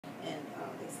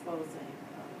exposing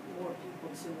more people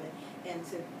to it, and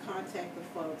to contact the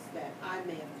folks that I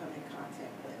may have come in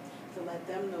contact with, to let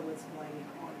them know what's going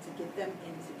on, to get them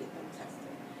in, to get them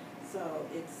tested. So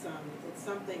it's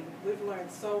something we've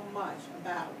learned so much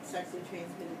about sexually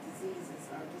transmitted diseases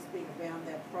just being around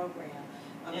that program.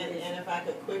 And if I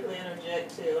could quickly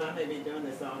interject too, I may be doing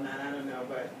this all night, I don't know,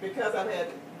 but because I've had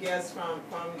guests from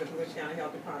the Volusia County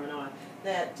Health Department on,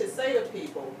 that to say to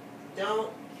people,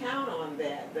 don't count on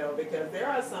that though, because there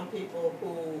are some people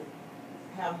who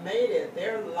have made it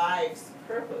their life's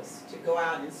purpose to go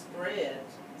out and spread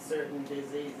certain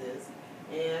diseases,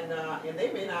 and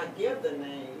they may not give the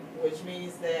name, which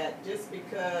means that just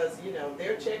because, you know,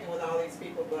 they're checking with all these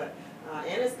people, but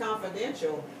and it's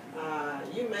confidential,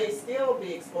 you may still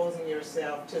be exposing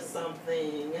yourself to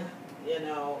something, you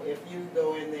know, if you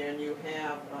go in there and you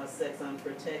have sex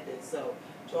unprotected. So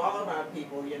to all of our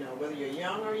people, you know, whether you're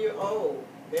young or you're old,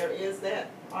 there is that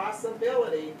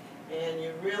possibility, and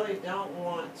you really don't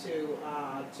want to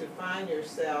find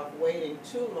yourself waiting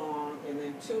too long and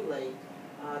then too late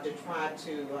to try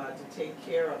to take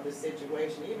care of the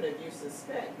situation. Even if you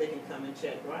suspect, they can come and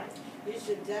check, right? You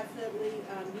should definitely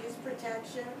use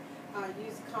protection,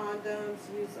 use condoms,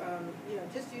 use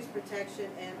just use protection,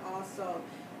 and also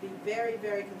be very,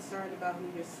 very concerned about who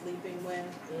you're sleeping with,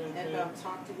 and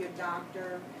talk to your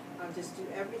doctor. Just do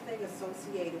everything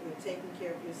associated with taking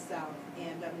care of yourself.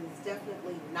 And it's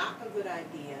definitely not a good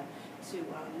idea to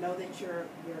know that you're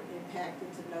impacted,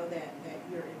 to know that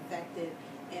you're infected,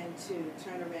 and to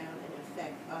turn around and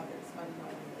infect others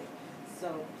unknowingly.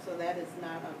 So that is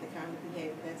not the kind of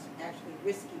behavior that's actually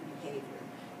risky behavior.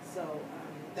 So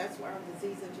that's why our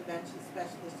disease intervention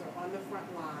specialists are on the front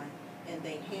line, and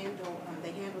they handle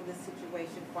this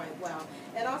situation quite well.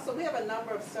 And also, we have a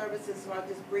number of services, so I'll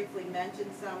just briefly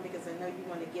mention some, because I know you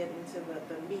want to get into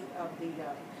the meat of the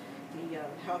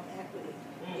health equity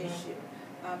issue.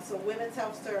 So women's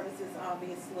health services,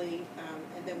 obviously,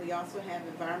 and then we also have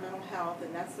environmental health,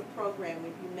 and that's the program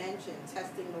that you mentioned,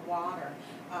 testing the water.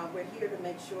 We're here to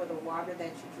make sure the water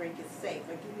that you drink is safe.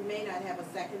 Like, you may not have a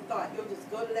second thought. You'll just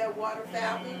go to that water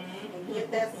fountain and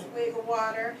get that swig of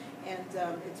water. And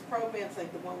it's programs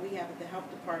like the one we have at the health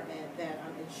department that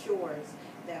ensures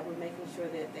that we're making sure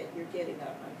that you're getting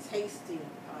a tasty,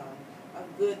 a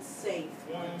good, safe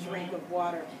drink of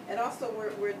water. And also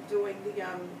we're doing the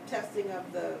testing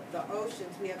of the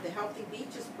oceans. We have the Healthy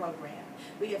Beaches program.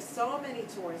 We have so many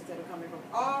tourists that are coming from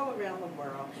all around the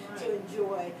world to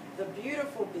enjoy the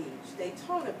beautiful beach,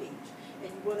 Daytona Beach. And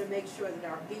you want to make sure that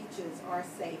our beaches are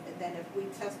safe. And then if we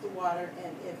test the water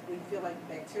and if we feel like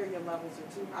the bacteria levels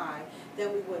are too high,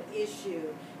 then we would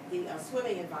issue the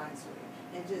swimming advisory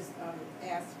and just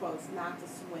ask folks not to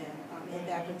swim in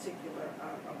that particular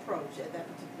approach at that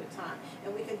particular time.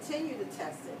 And we continue to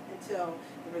test it until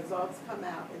the results come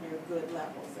out and they're good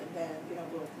levels, and then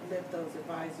we'll lift those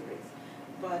advisories.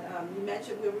 But you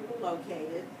mentioned where we were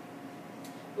located.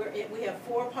 We have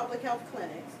 4 public health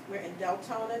clinics. We're in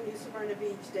Deltona, New Smyrna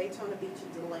Beach, Daytona Beach,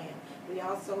 and DeLand. We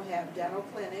also have dental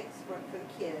clinics for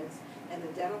kids, and the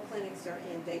dental clinics are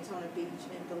in Daytona Beach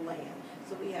and DeLand.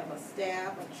 So we have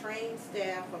a trained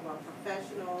staff of our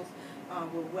professionals.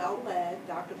 We're well led,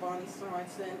 Dr. Bonnie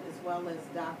Sorensen as well as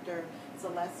Dr.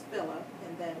 Celeste Phillip,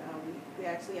 and then we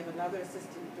actually have another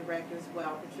assistant director as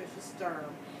well, Patricia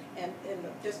Sturm, and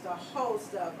just a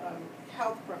host of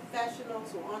health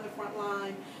professionals who are on the front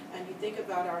line. And you think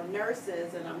about our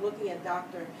nurses, and I'm looking at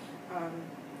Dr.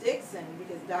 Dixon,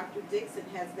 because Dr. Dixon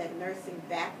has that nursing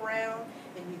background,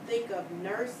 and you think of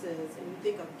nurses and you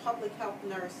think of public health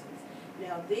nurses.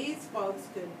 Now, these folks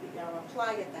could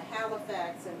apply at the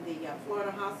Halifax and the Florida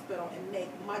Hospital and make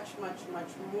much, much, much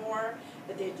more,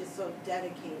 but they're just so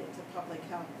dedicated to public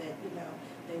health that,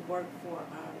 they work for,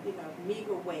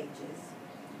 meager wages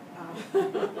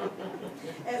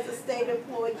as a state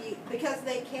employee because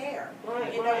they care.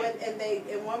 Right,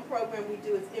 and one program we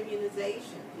do is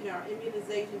immunization. Our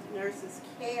immunization nurses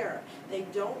care. They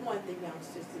don't want the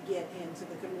youngsters to get into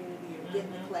the community or get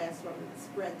in the classroom and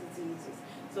spread diseases.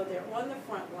 So they're on the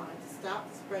front line to stop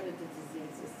the spread of the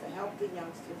diseases, to help the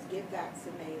youngsters get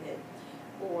vaccinated,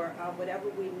 or whatever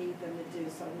we need them to do.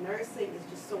 So nursing is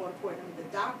just so important. The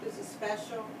doctors are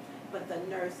special, but the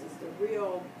nurses, the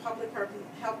real public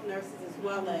health nurses, as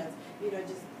well as,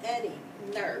 just any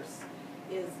nurse,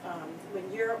 is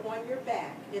when you're on your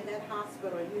back in that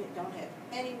hospital and you don't have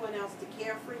anyone else to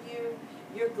care for you,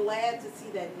 you're glad to see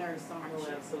that nurse, aren't you?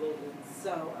 Oh, absolutely.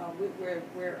 So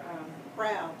we're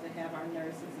proud to have our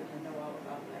nurses and to know all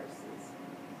about nurses.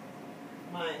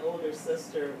 My older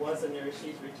sister was a nurse.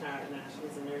 She's retired now. She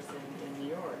was a nurse in New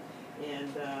York,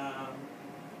 and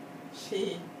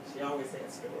she always had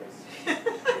stories.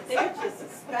 They're just a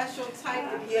special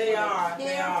type of people. They are.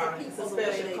 For It's a people the way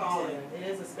special they calling. do. It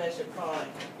is a special calling.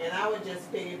 And I would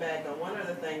just piggyback on one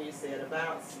other thing you said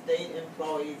about state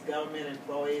employees, government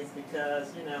employees,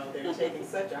 because, you know, they're taking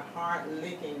such a hard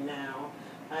licking now.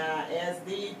 As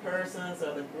the persons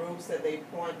or the groups that they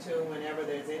point to whenever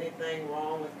there's anything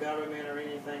wrong with government or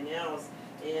anything else,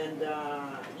 and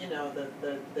you know,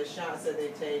 the shots that they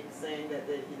take saying that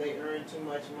they earn too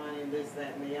much money and this,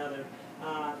 that, and the other,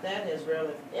 that has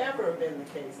rarely ever been the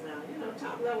case. Now, you know,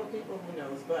 top level people, who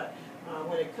knows, but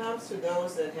when it comes to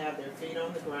those that have their feet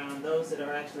on the ground, those that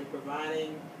are actually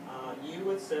providing you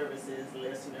with services,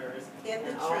 listeners,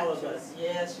 and all of us,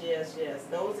 yes,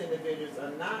 those individuals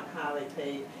are not highly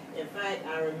paid. In fact,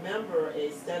 I remember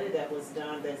a study that was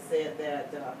done that said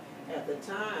that at the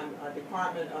time,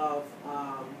 Department of,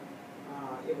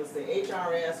 it was the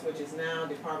HRS, which is now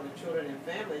Department of Children and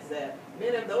Families, that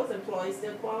many of those employees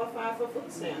still qualify for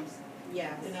food stamps.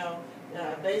 Yes. You know,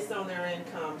 based on their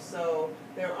income. So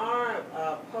there are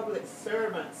public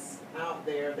servants out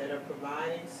there that are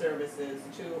providing services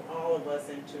to all of us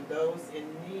and to those in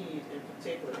need in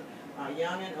particular,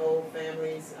 young and old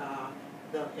families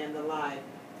and the like,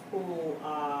 who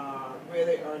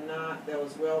really are not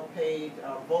those well-paid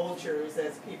vultures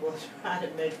as people try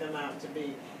to make them out to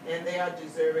be. And they are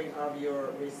deserving of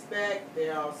your respect.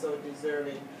 They're also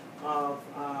deserving of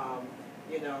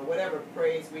you know, whatever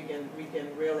praise we can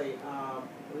really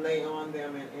lay on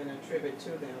them and attribute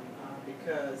to them,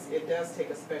 because it does take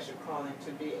a special calling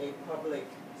to be a public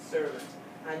servant.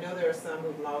 I know there are some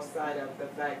who've lost sight of the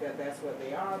fact that that's what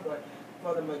they are, but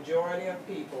for the majority of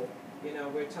people, you know,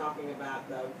 we're talking about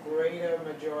the greater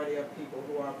majority of people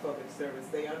who are public servants.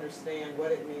 They understand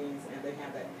what it means, and they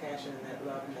have that passion and that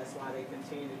love, and that's why they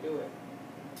continue to do it.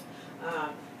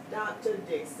 Dr.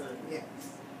 Dixon. Yes.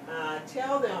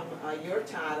 Tell them your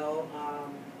title,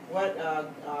 what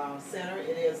center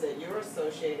it is that you're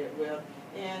associated with,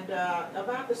 and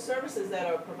about the services that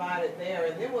are provided there,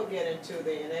 and then we'll get into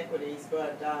the inequities.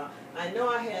 But I know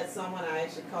I had someone, I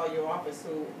actually called your office,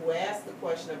 who asked the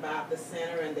question about the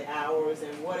center and the hours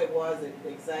and what it was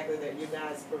exactly that you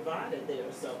guys provided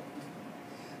there. So.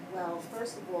 Well,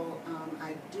 first of all,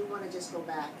 I do want to just go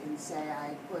back and say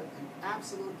I put an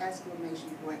absolute exclamation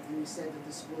point when you said that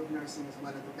the School of Nursing is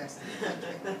one of the best in the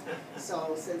country.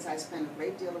 So since I spent a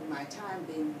great deal of my time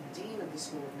being Dean of the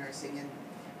School of Nursing, and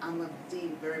I'm a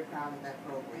Dean very proud of that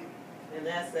program. And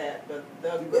that's that, but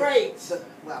the great.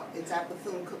 Well, it's at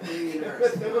Bethune-Cookman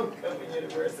University. Bethune-Cookman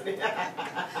University.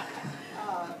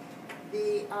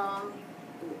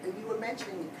 You were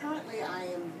mentioning, currently I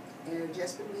am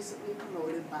just been recently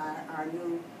promoted by our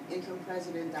new interim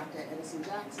president, Dr. Edison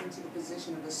Jackson, to the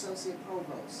position of Associate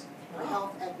Provost for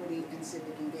Health, Equity, and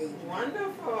Civic Engagement.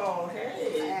 Wonderful,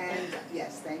 hey. And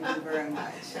yes, thank you very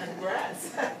much.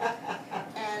 Congrats.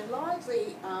 And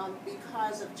largely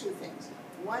because of two things.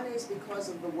 One is because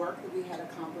of the work that we had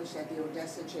accomplished at the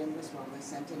Odessa Chambers Wellness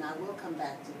Center, and I will come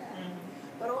back to that.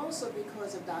 But also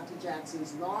because of Dr.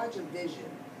 Jackson's larger vision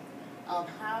of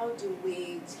how do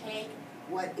we take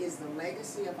what is the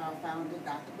legacy of our founder,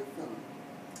 Dr. Bethune,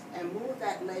 and move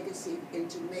that legacy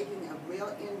into making a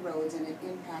real inroads and an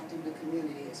impact in the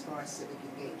community as far as civic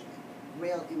engagement,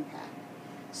 real impact.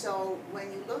 So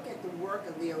when you look at the work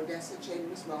of the Odessa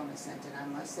Chambers Wellness Center, and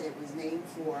I must say it was named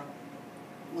for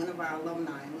one of our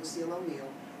alumni, Lucille O'Neill,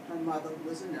 her mother who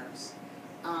was a nurse.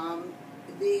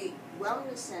 The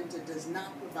Wellness Center does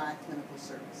not provide clinical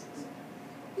services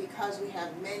because we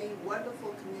have many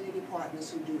wonderful community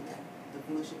partners who do that.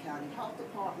 The Volusia County Health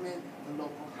Department, the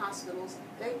local hospitals,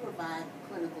 they provide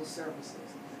clinical services.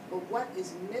 But what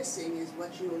is missing is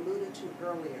what you alluded to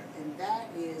earlier, and that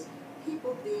is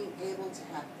people being able to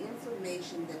have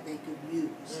information that they could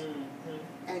use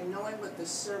and knowing what the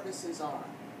services are.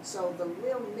 So the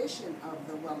real mission of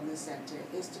the Wellness Center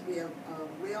is to be a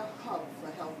real hub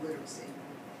for health literacy.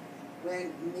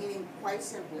 Meaning quite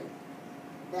simply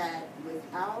that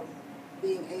without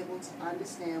being able to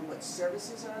understand what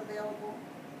services are available,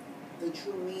 the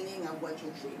true meaning of what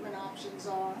your treatment options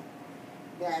are,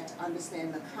 that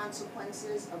understand the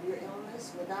consequences of your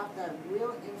illness, without that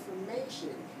real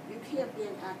information, you can't be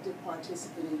an active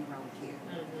participant in your own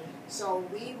care. So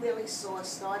we really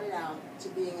started out to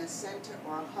being a center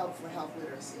or a hub for health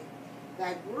literacy.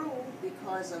 That grew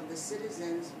because of the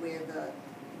citizens where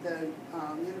the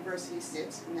university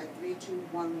sits in that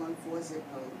 32114 zip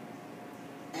code.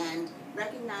 And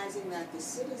recognizing that the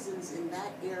citizens in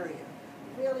that area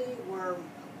really were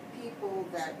people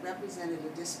that represented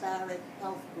a disparate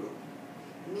health group,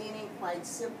 meaning quite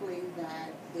simply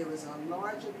that there was a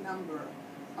larger number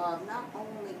of not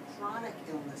only chronic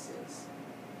illnesses,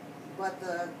 but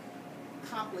the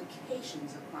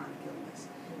complications of chronic illness,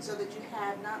 so that you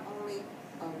have not only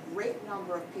a great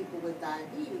number of people with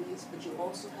diabetes, but you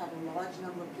also have a large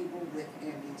number of people with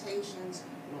amputations,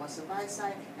 loss of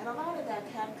eyesight, and a lot of that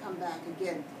can come back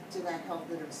again to that health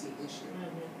literacy issue.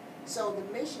 So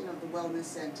the mission of the Wellness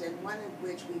Center, and one in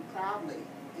which we proudly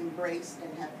embrace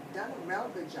and have done a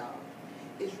relevant job,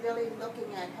 is really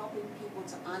looking at helping people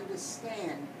to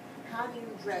understand how do you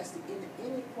address the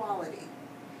inequality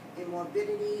in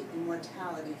morbidity and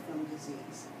mortality from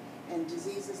disease. And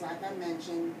diseases, like I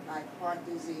mentioned, like heart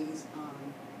disease,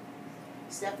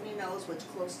 Stefany knows what's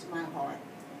close to my heart,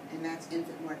 and that's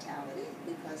infant mortality,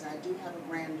 because I do have a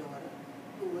granddaughter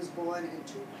who was born at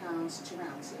 2 pounds 2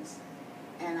 ounces.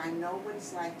 And I know what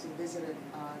it's like to visit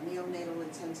a neonatal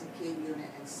intensive care unit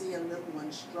and see a little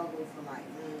one struggle for life.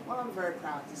 Well, I'm very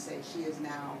proud to say she is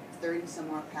now 30 some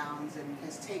more pounds and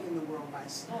has taken the world by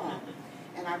storm.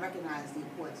 And I recognize the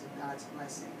importance of God's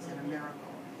blessings and a miracle.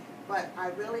 But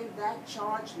that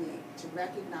charged me to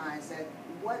recognize that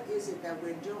what is it that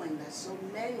we're doing that so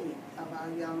many of our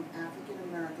young African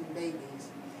American babies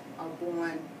are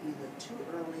born either too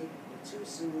early or too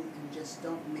soon and just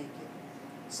don't make it.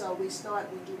 So we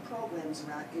do programs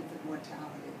around infant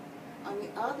mortality. On the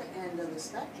other end of the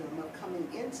spectrum of coming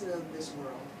into this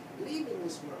world, leaving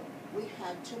this world, we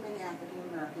have too many African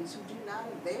Americans who do not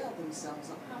avail themselves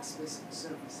of hospice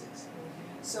services.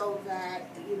 So that,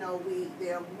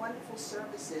 there are wonderful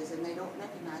services, and they don't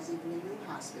recognize even the new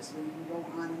hospice where you can go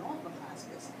on and off of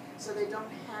hospice. So they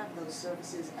don't have those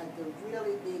services at the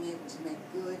really being able to make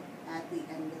good at the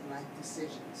end of life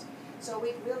decisions. So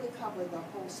we really cover the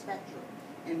whole spectrum.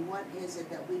 And what is it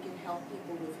that we can help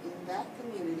people within that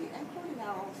community, including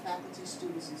our own faculty,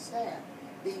 students, and staff,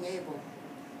 being able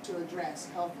to address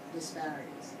health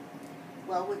disparities.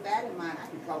 Well, with that in mind, I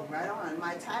can go right on.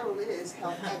 My title is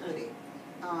Health Equity.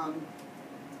 And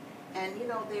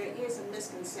there is a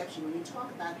misconception. When you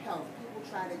talk about health, people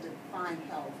try to define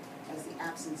health as the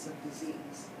absence of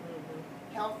disease.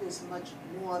 Health is much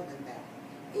more than that.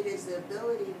 It is the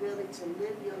ability really to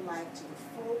live your life to the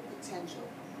full potential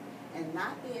and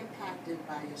not be impacted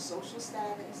by your social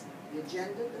status, your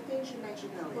gender, the things you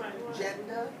mentioned earlier,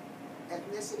 gender,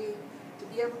 ethnicity, to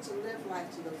be able to live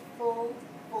life to the full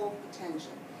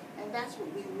potential. And that's what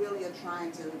we really are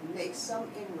trying to make some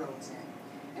inroads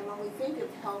in. And when we think of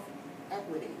health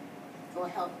equity or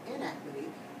health inequity,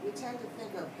 we tend to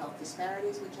think of health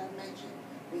disparities, which I mentioned.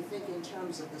 We think in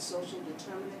terms of the social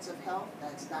determinants of health.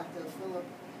 That's Dr. Phillip,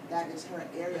 that is her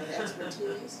area of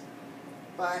expertise.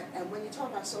 And when you talk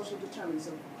about social determinants,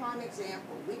 a prime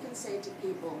example, we can say to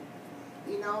people,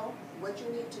 what you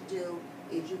need to do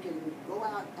is you can go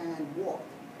out and walk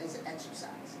as an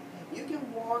exercise. You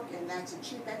can walk, and that's a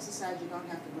cheap exercise. You don't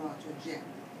have to go out to a gym.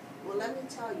 Well, let me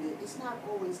tell you, it's not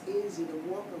always easy to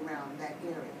walk around that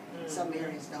area. Some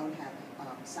areas don't have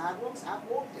sidewalks. I've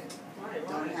walked it.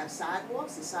 Don't have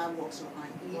sidewalks. The sidewalks are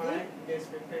uneven.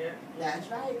 Disrepair. That's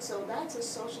right. So that's a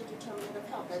social determinant of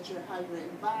health. That's how your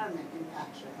environment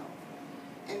impacts your health.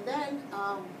 And then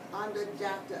under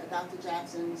Dr.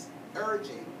 Jackson's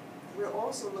urging, we're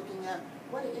also looking at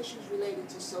what are issues related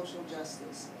to social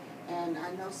justice. And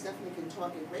I know Stefany can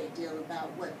talk a great deal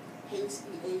about what PACE,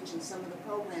 PH, and some of the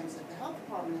programs that the health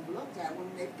department have looked at when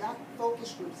they've got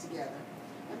focus groups together.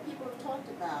 And people have talked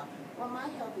about, well, my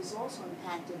health is also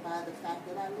impacted by the fact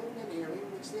that I live in an area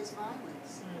in which there's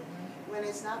violence. When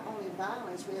it's not only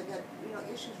violence, we have got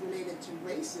issues related to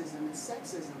racism and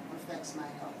sexism affects my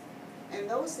health. And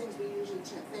those things we usually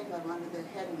think of under the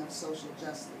heading of social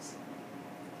justice.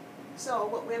 So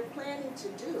what we're planning to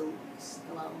do,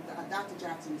 well, Dr.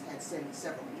 Jackson has had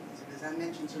several meetings. As I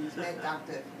mentioned, she's met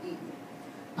Dr. Eaton.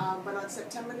 But on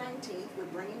September 19th, we're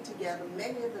bringing together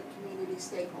many of the community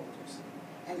stakeholders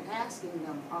and asking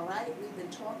them, all right, we've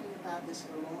been talking about this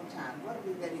for a long time. What are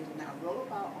we ready to now roll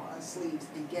up our sleeves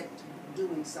and get to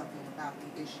doing something about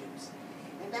the issues?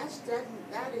 And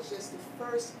that is just the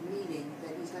first meeting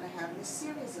that he's going to have in a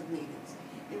series of meetings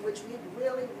in which we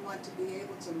really want to be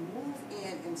able to move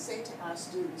in and say to our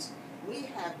students, we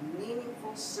have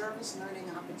meaningful service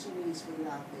learning opportunities for you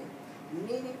out there.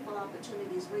 Meaningful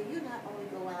opportunities where you not only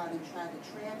go out and try to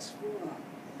transform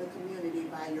the community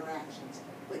by your actions,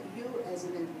 but you as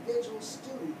an individual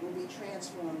student will be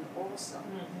transformed also.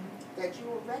 That you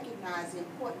will recognize the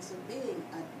importance of being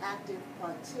an active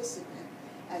participant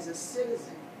as a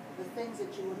citizen, the things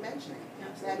that you were mentioning,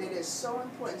 that it is so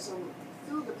important. So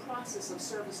through the process of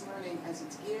service learning, as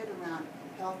it's geared around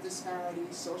health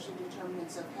disparities, social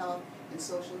determinants of health, and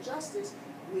social justice,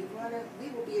 we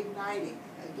will be igniting,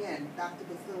 again, Dr.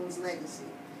 Bethune's legacy,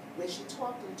 where she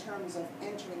talked in terms of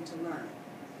entering to learn,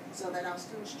 so that our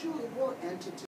students truly will enter to